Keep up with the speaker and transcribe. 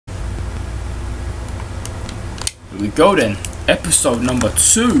we go then. Episode number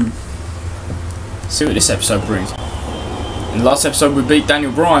 2. Let's see what this episode brings. In the last episode we beat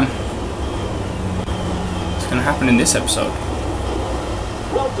Daniel Bryan. What's going to happen in this episode?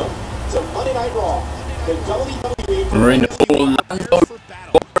 Welcome to Monday Night Raw. The WWE We're in Orlando.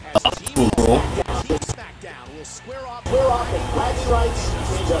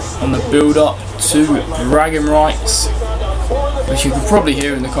 On the build up to bragging rights, which you can probably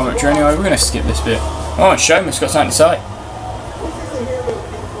hear in the commentary anyway. We're going to skip this bit. Oh, Sheamus got something to say.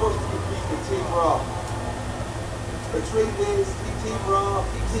 The trade is Team Raw,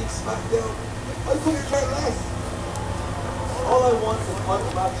 Team Smackdown. I couldn't care less. All I want is a fight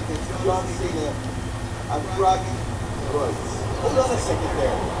match against John Cena and Dragon Rights. Hold on a second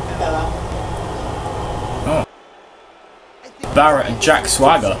there, fella. Oh. Barrett and Jack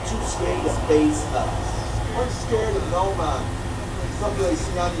Swagger. Too scared to face us. I'm scared of no man. Something I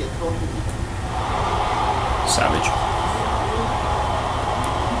see on you. Savage.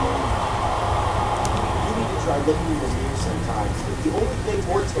 You need to try looking in the mirror sometimes. The only thing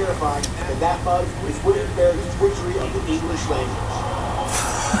more terrifying than that mug is William Barrett's butchery of the English language.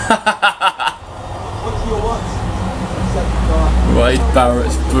 What do you want? Wade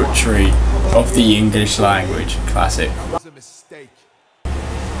Barrett's butchery of the English language. Classic.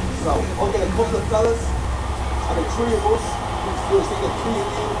 So, I'm going to call the fellas and the three of us. We'll see the three of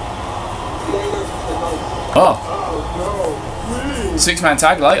you later tonight. Oh. Oh, no. 6-man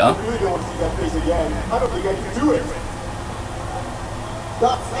tag later. I really don't want to see that face again. I don't think I can do it.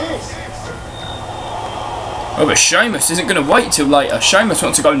 That's it. Oh, but Sheamus isn't going to wait till later. Sheamus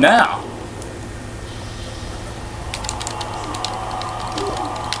wants to go now.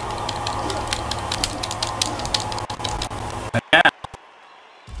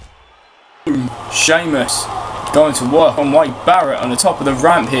 Sheamus going to work on Wade Barrett on the top of the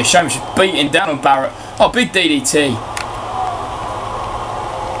ramp here. Sheamus just beating down on Barrett. Oh, big DDT.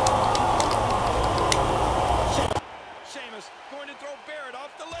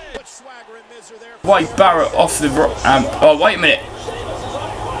 Wade Barrett off the oh, wait a minute.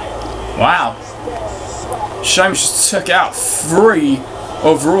 Wow. Sheamus just took out 3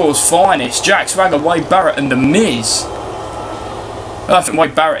 of Raw's finest. Jack Swagger, Wade Barrett and The Miz. I don't think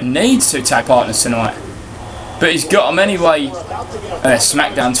Wade Barrett needs 2 tag partners tonight. But he's got them anyway.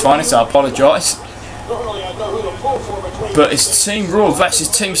 Smackdown's finest, I apologise. But it's Team Raw versus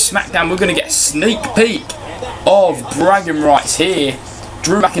Team Smackdown. We're going to get a sneak peek of bragging rights here.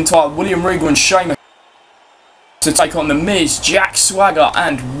 Drew McIntyre, William Regal and Sheamus to take on The Miz, Jack Swagger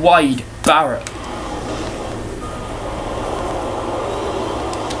and Wade Barrett.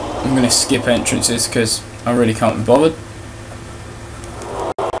 I'm going to skip entrances because I really can't be bothered.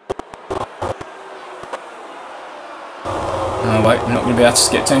 Oh wait, we're not going to be able to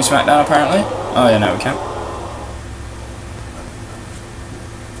skip Team Smackdown apparently. Oh yeah, no we can.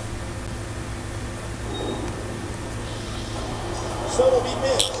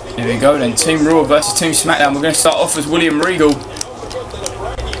 Here we go then, Team Raw versus Team Smackdown. We're going to start off as William Regal.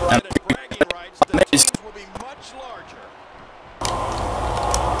 And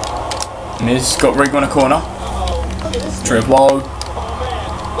Miz got Regal in a corner. Triple.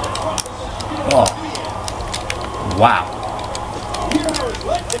 Oh. Wow.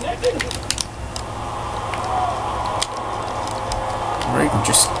 Regal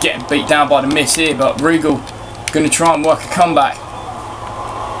just getting beat down by The Miz here, but Regal going to try and work a comeback.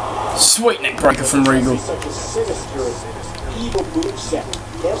 Sweet neck breaker from Regal.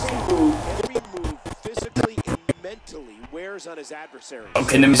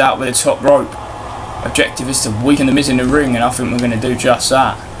 Knocking The Miz out with a top rope. Objective is to weaken The Miz in the ring, and I think we're going to do just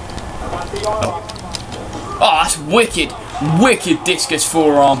that. Oh, that's wicked. Wicked discus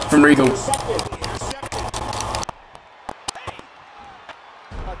forearm from Regal.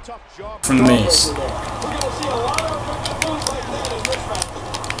 From The Miz.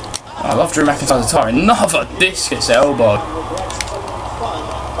 I love Drew McIntyre's attire. Another discus elbow.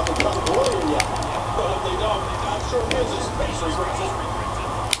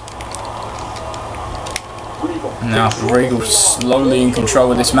 Now Regal slowly in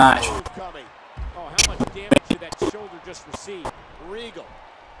control of this match.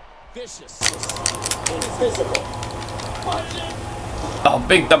 Oh,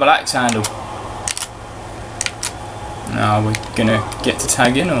 big double axe handle. Now we're gonna get to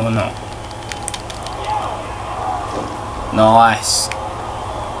tag in or not? Nice.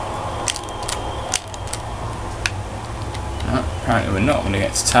 No, apparently we're not gonna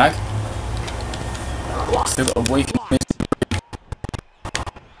get to tag. Still got a weak Miz.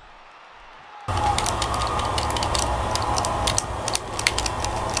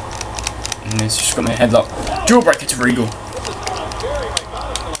 And he's just got me a headlock. Jawbreaker to Regal.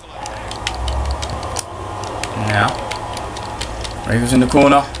 Now, Regal's in the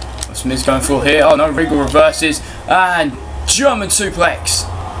corner. What's Miz going for here? Oh no, Regal reverses. And German suplex.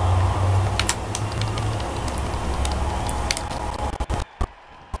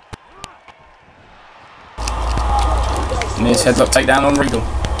 Miz headlock takedown on Regal.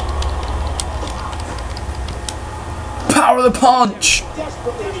 Power of the punch!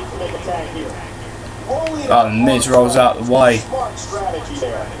 Oh, Miz rolls out the way.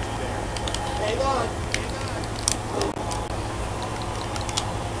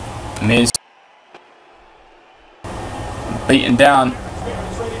 Miz beaten down.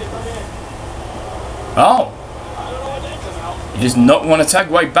 Oh! He does not want to tag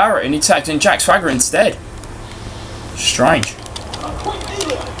Wade Barrett and he tagged in Jack Swagger instead. Strange.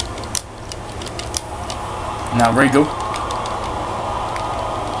 Now Regal.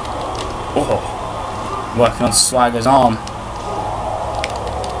 Oh, working on Swagger's arm.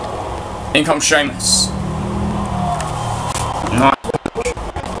 In comes Sheamus. Nice.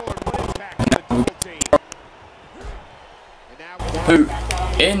 Who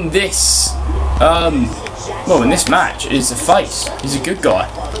in this well, in this match is a face. He's a good guy,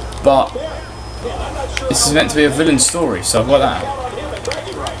 but this is meant to be a villain story, so I've got that.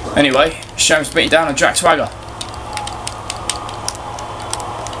 Anyway, Sheamus beating down on Jack Swagger.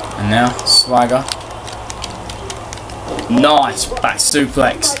 And now, Swagger. Nice back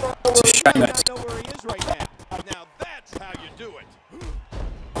suplex to Sheamus.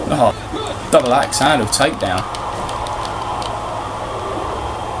 Oh, double axe handle takedown.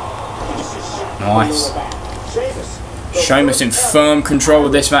 Nice. Sheamus in firm control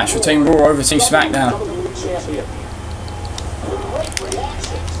of this match for Team Raw over Team Smackdown.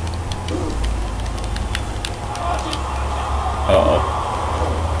 Uh-oh.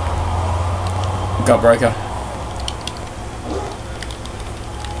 Gutbreaker.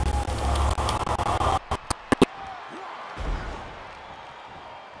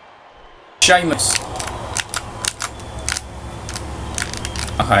 Sheamus.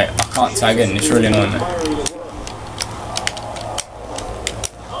 Okay, I can't tag in, it's really annoying me.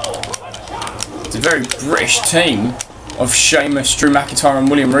 It's a very British team of Sheamus, Drew McIntyre and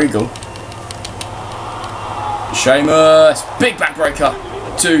William Regal. Sheamus, big backbreaker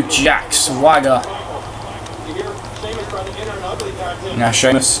to Jack Swagger. Now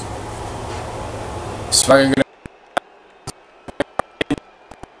Sheamus. Swagger gonna...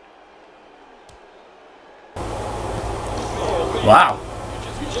 Wow.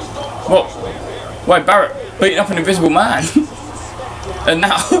 Whoa. Wade Barrett beating up an invisible man. And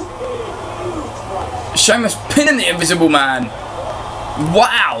now Sheamus pinning the invisible man.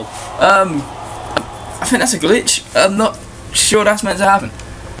 Wow. I think that's a glitch. I'm not sure that's meant to happen.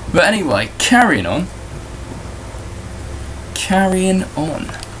 But anyway, carrying on. Carrying on.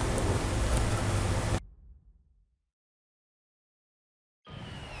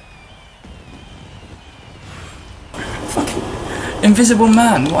 Fucking invisible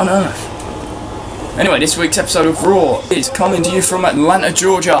man, what on earth? Anyway, this week's episode of Raw is coming to you from Atlanta,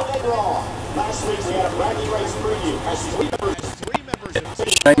 Georgia.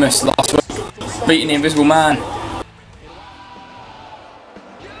 Sheamus last week beating the invisible man.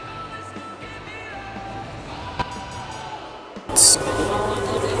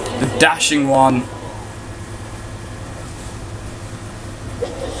 The dashing one.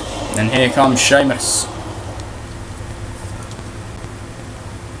 And here comes Sheamus.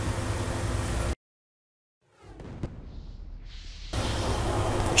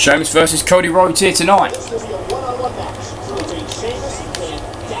 Sheamus versus Cody Rhodes here tonight.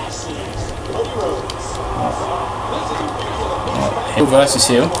 Heel versus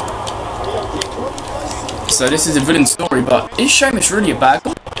heel. So this is a villain story, but is Sheamus really a bad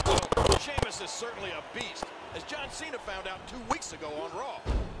guy? Sheamus is certainly a beast, as John Cena found out 2 weeks ago on Raw.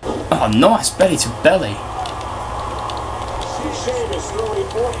 Oh, nice belly to belly.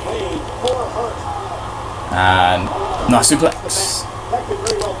 And nice suplex.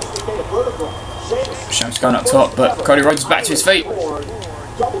 Sheamus going up top, but Cody Rhodes is back to his feet. Oh,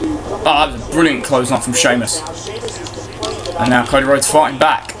 that was a brilliant clothesline from Sheamus. And now Cody Rhodes fighting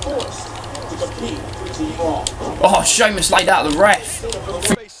back. Oh, Sheamus laid out the ref.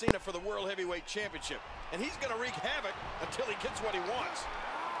 Face Cena for the World Heavyweight Championship, and he's going to wreak havoc until he gets what he wants.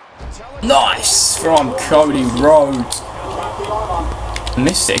 Nice from Cody Rhodes.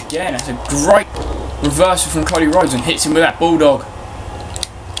 Missed it again. That's a great reversal from Cody Rhodes and hits him with that bulldog.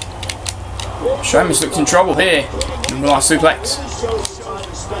 Sheamus looks in trouble here. Nice suplex.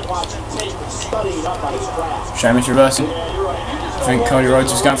 Sheamus reversing. I think Cody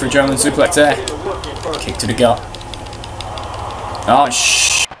Rhodes was going for a German suplex there. Kick to the gut. Oh,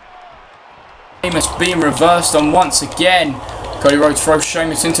 Sheamus being reversed on once again. Cody Rhodes throws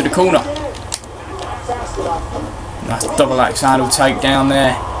Sheamus into the corner. Nice double axe handle takedown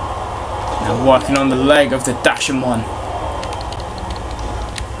there. Now working on the leg of the dashing one.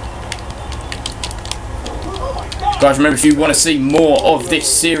 Guys, remember, if you want to see more of this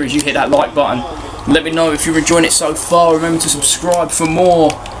series, you hit that like button. Let me know if you're enjoying it so far. Remember to subscribe for more,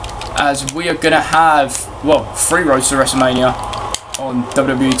 as we are going to have, well, 3 roads to WrestleMania on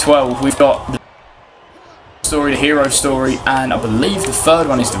WWE 12. We've got the story, the hero story, and I believe the 3rd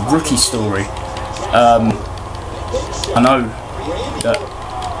one is the rookie story. I know that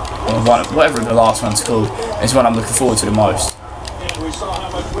whatever the last one's called is what I'm looking forward to the most.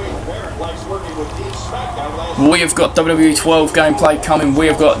 We have got WWE 12 gameplay coming. We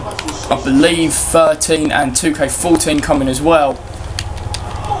have got, I believe, 13 and 2K14 coming as well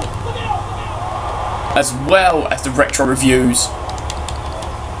as the retro reviews.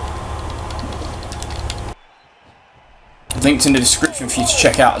 Linked in the description for you to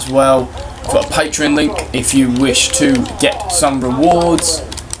check out as well. I've got a Patreon link if you wish to get some rewards.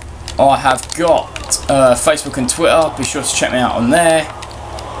 I have got Facebook and Twitter. Be sure to check me out on there.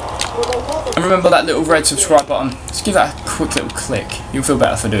 And remember that little red subscribe button. Just give that a quick little click. You'll feel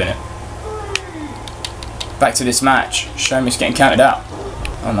better for doing it. Back to this match. Sheamus getting counted out.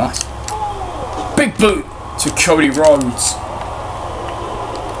 Oh, nice. Big boot to Cody Rhodes.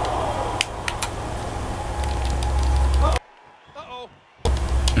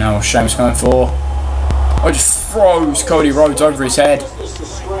 Now Sheamus going for. Oh, just throws Cody Rhodes over his head.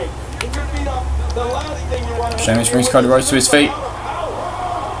 Sheamus brings Cody Rhodes to his feet.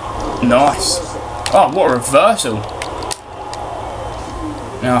 Nice. Oh, what a reversal.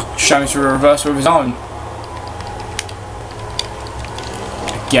 Now Sheamus with a reversal of his own.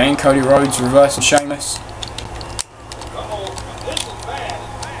 Again, Cody Rhodes reversing Sheamus.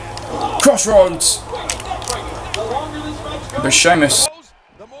 Crossroads. But Sheamus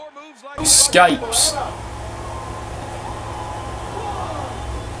escapes.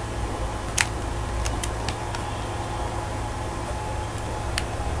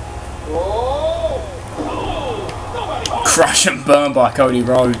 Crash and burn by Cody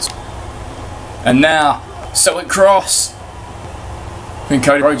Rhodes. And now, Celtic Cross. I think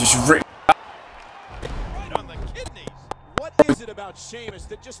Cody Rhodes just ripped Right on the kidneys. What is it about Sheamus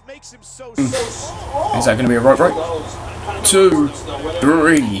that just makes him so strong? Is that going to be a rope break? 2,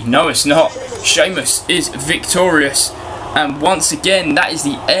 3. No, it's not. Sheamus is victorious. And once again, that is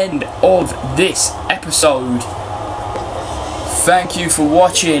the end of this episode. Thank you for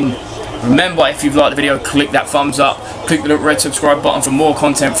watching. Remember, if you've liked the video, click that thumbs up. Click the little red subscribe button for more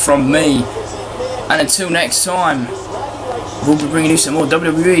content from me. And until next time, we'll be bringing you some more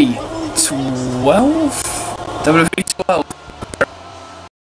WWE 12? WWE 12.